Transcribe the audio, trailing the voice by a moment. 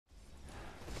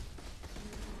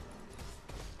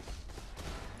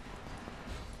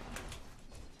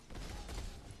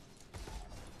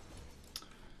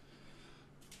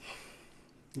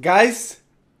Guys,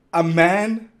 a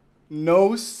man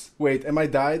knows. Wait, am I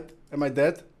died? Am I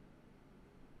dead?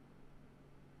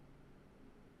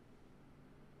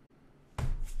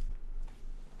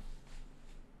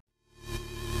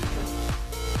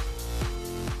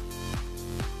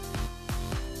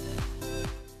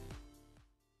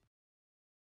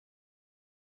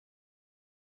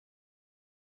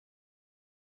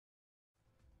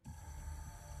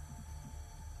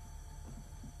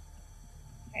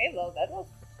 Hey, well, that was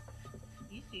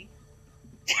easy.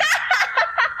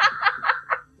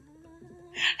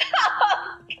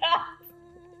 Oh, God.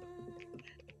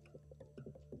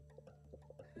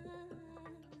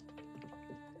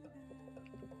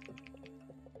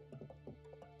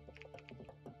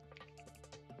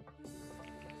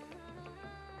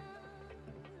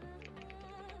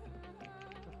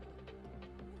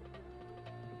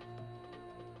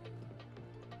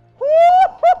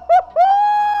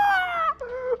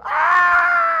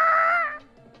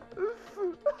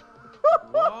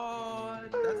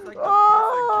 What? That's like the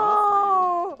perfect drill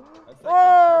for you. That's like the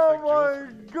perfect drill for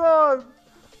you. God!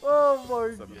 Oh my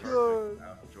It's a god!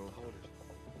 perfect drill for you.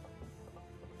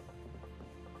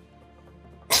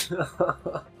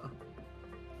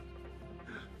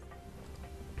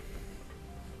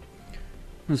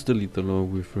 Let's delete the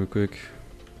log with real quick.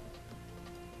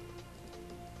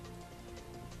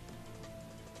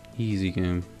 Easy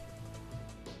game.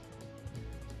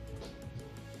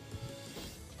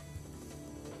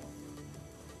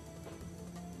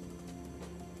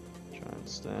 Try and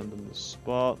stand in the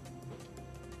spot.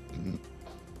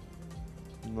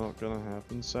 Not gonna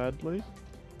happen, sadly.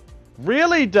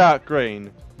 Really, dark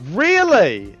green?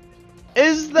 Really?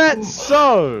 Is that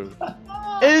so?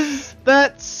 Is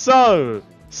that so?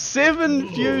 7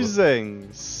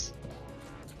 fusings.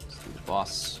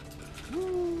 Boss.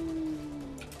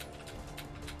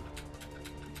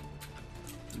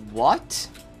 What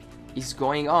is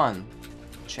going on?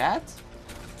 Chat?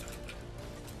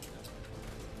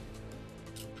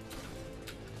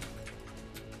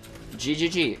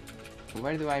 GGG.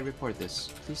 Where do I report this?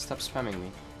 Please stop spamming me.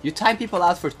 You time people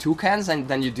out for toucans and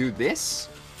then you do this?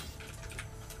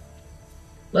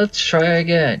 Let's try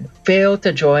again. Failed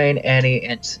to join any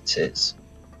instances.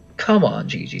 Come on,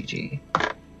 GGG.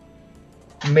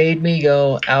 Made me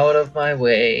go out of my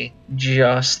way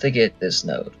just to get this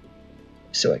node.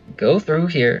 So I can go through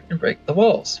here and break the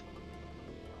walls.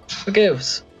 Who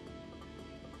gives?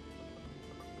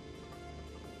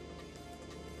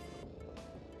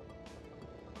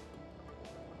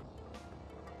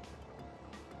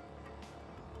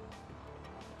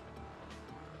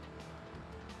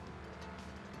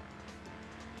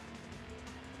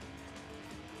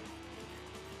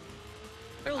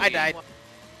 I died.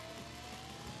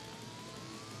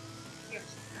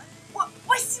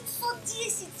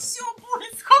 810, все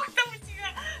будет, сколько там у тебя?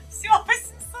 Все,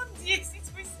 810,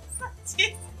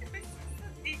 810,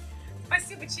 810.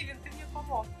 Спасибо, Чилин, ты мне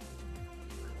помог.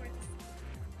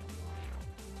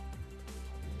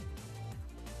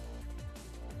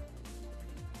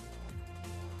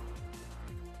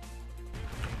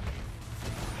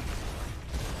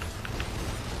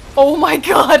 Oh my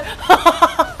god!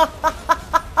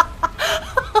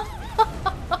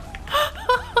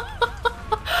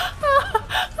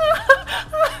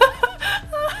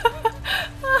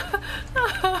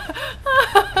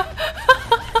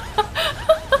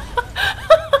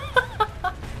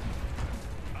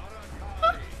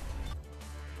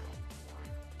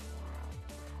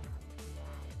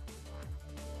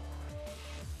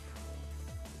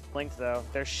 Linked though.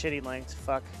 They're shitty linked.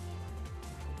 Fuck.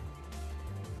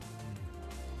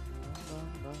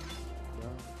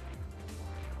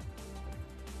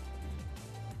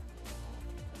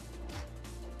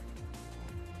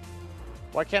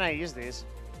 Why can't I use these?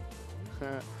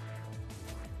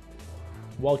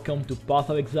 Welcome to Path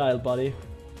of Exile, buddy.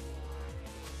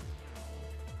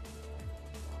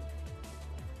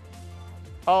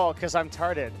 Oh, because I'm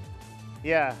tarded.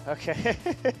 Yeah, okay.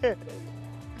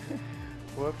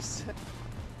 Whoops.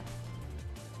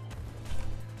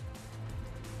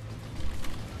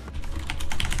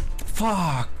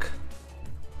 Fuck!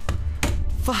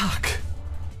 Fuck!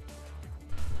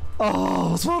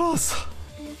 Oh, zwallas!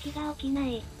 続きが起きな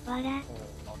い。笑。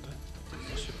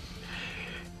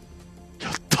や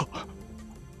った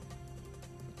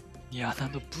ニアナ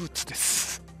のブーツで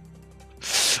す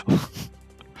ニ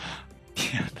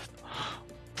アナの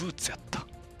ブーツやった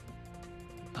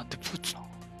なんでブーツなの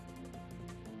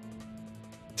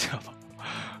やば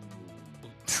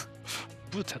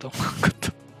ブーツやと思わんかっ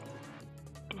た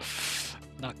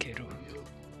泣ける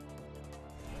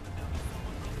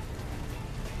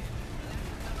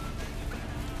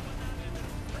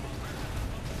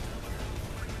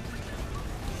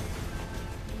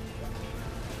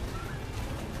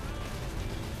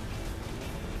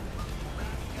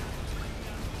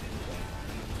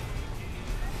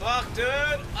Fuck, dude.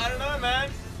 I don't know, man.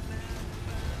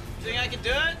 You think I can do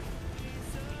it?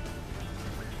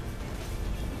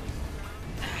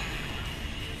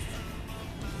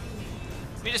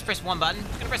 Let me just press one button.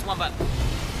 I'm gonna press one button.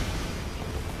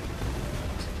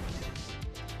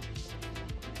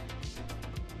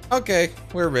 Okay,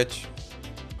 we're rich.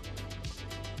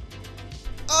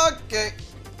 Okay.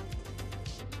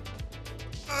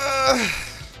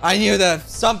 I knew that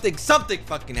something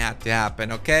fucking had to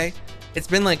happen, okay? It's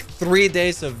been like 3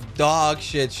 days of dog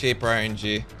shit shaper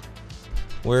RNG.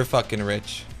 We're fucking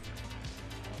rich.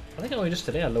 I think only just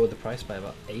today I lowered the price by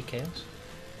about 8 chaos.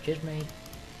 Cheers, mate.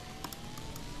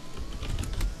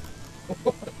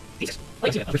 It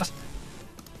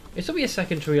took me a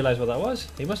second to realize what that was.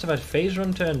 He must have had phase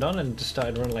run turned on and just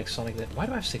started running like Sonic. Why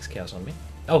do I have 6 chaos on me?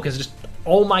 Oh, because just...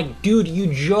 Oh my... Dude,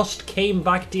 you just came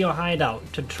back to your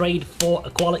hideout to trade for a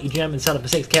quality gem and sell it for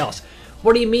 6 chaos.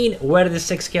 What do you mean? Where did the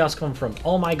 6 chaos come from?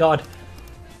 Oh my god.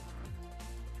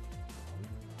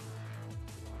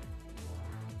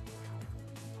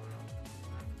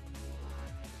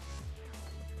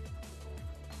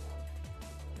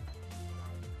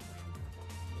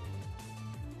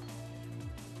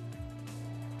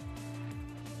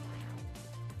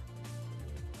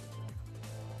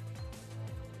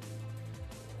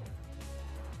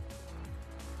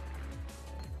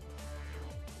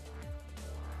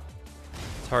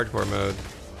 Hardcore mode.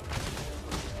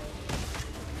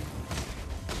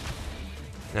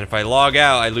 And if I log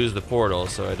out, I lose the portal,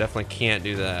 so I definitely can't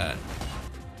do that.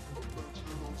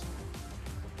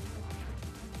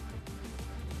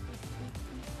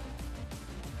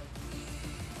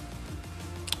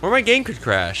 Or my game could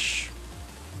crash.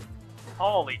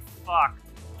 Holy fuck.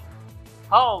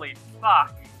 Holy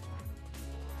fuck.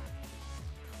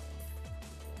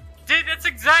 Dude, that's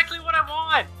exactly what I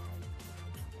want.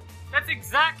 That's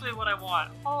exactly what I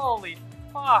want. Holy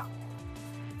fuck.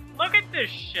 Look at this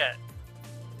shit.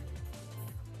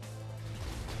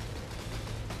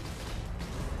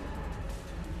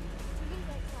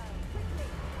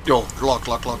 Yo, lock,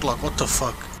 what the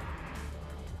fuck?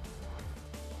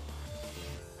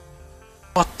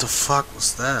 What the fuck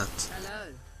was that? Hello.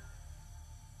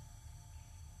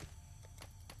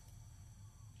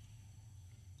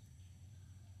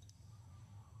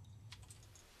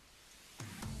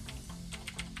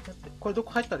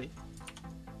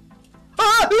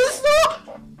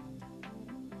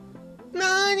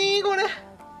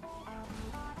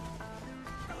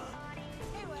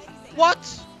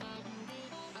 What?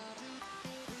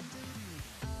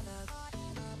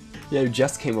 Yeah, you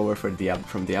just came over for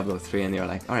from Diablo 3 and you're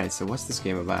like, alright, so what's this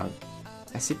game about?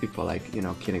 I see people like, you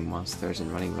know, killing monsters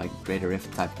and running like Greater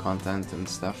Rift type content and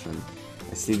stuff, and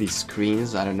I see these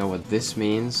screens, I don't know what this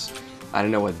means. I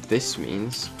don't know what this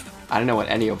means. I don't know what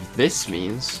any of this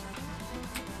means.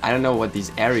 I don't know what these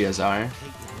areas are.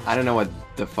 I don't know what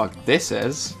the fuck this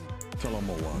is.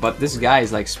 But this guy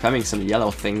is like spamming some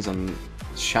yellow things on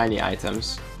shiny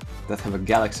items that have a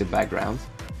galaxy background.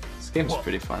 This game's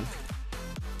pretty fun.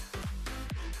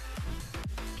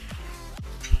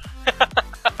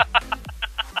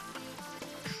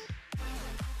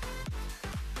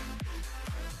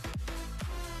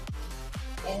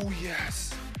 Oh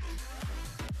yes.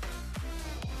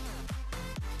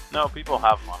 No, people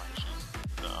have fun issues.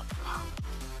 So.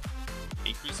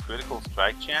 Increase critical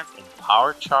strike chance and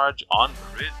power charge on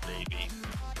crit, baby.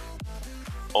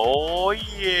 Oh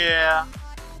yeah.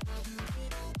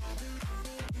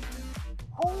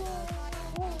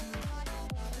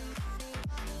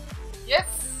 Yes.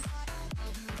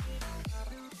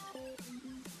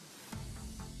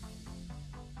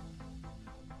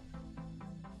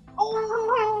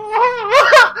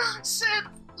 Oh shit!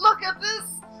 Look at this!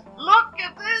 Look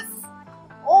at this!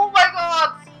 Oh my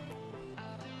god!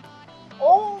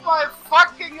 Oh my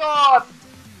fucking god!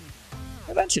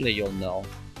 Eventually you'll know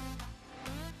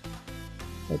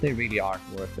that they really aren't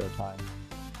worth their time.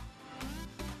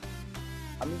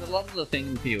 I mean, a lot of the thing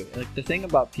in PoE, like the thing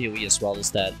about PoE as well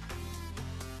is that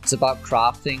it's about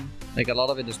crafting. Like a lot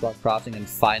of it is about crafting and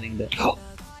finding the...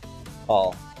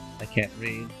 Oh, I can't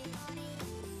read.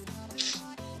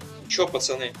 Чё,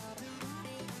 пацаны?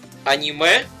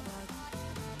 Аниме?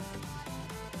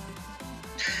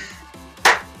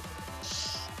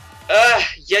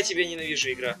 Я тебя ненавижу,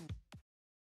 игра.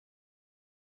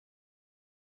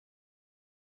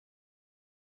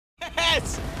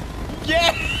 Yes!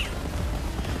 Yeah!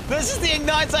 This is the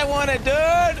ignites I wanted,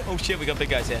 dude! Oh shit, we got big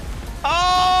guys here.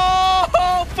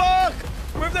 Oh, fuck!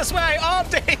 Move this way!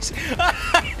 Optics!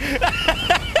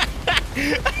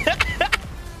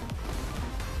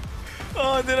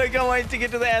 Oh, dude, I can't wait to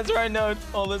get to the Azure node.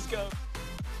 Oh, let's go.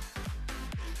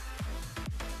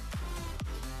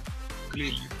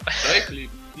 клип. Дай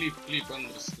клип. Клип,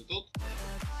 Андрес, ты тут?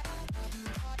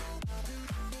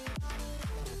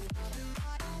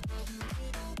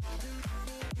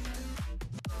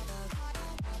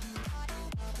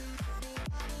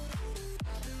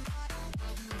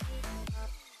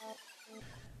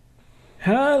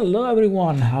 Hello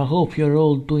everyone, I hope you're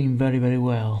all doing very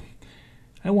well.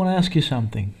 I want to ask you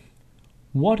something.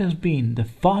 What has been the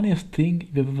funniest thing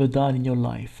you've ever done in your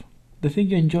life? The thing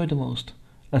you enjoy the most?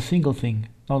 A single thing,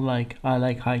 not like I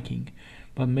like hiking,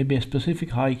 but maybe a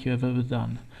specific hike you have ever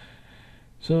done.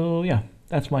 So yeah,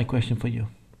 that's my question for you.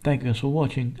 Thank you guys for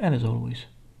watching, and as always,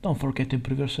 don't forget to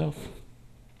improve yourself.